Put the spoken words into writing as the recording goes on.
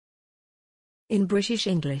In British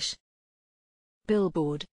English.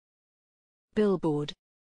 Billboard. Billboard.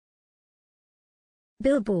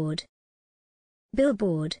 Billboard.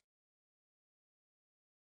 Billboard.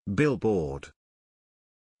 Billboard.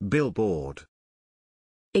 Billboard.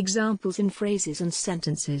 Examples in phrases and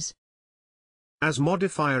sentences. As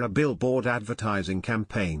modifier, a billboard advertising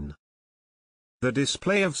campaign. The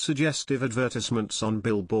display of suggestive advertisements on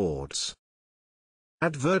billboards.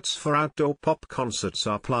 Adverts for outdoor pop concerts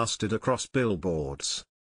are plastered across billboards.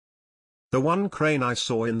 The one crane I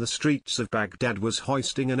saw in the streets of Baghdad was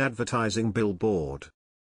hoisting an advertising billboard.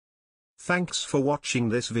 Thanks for watching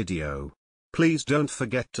this video. Please don't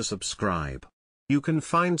forget to subscribe. You can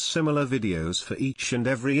find similar videos for each and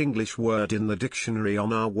every English word in the dictionary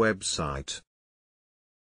on our website.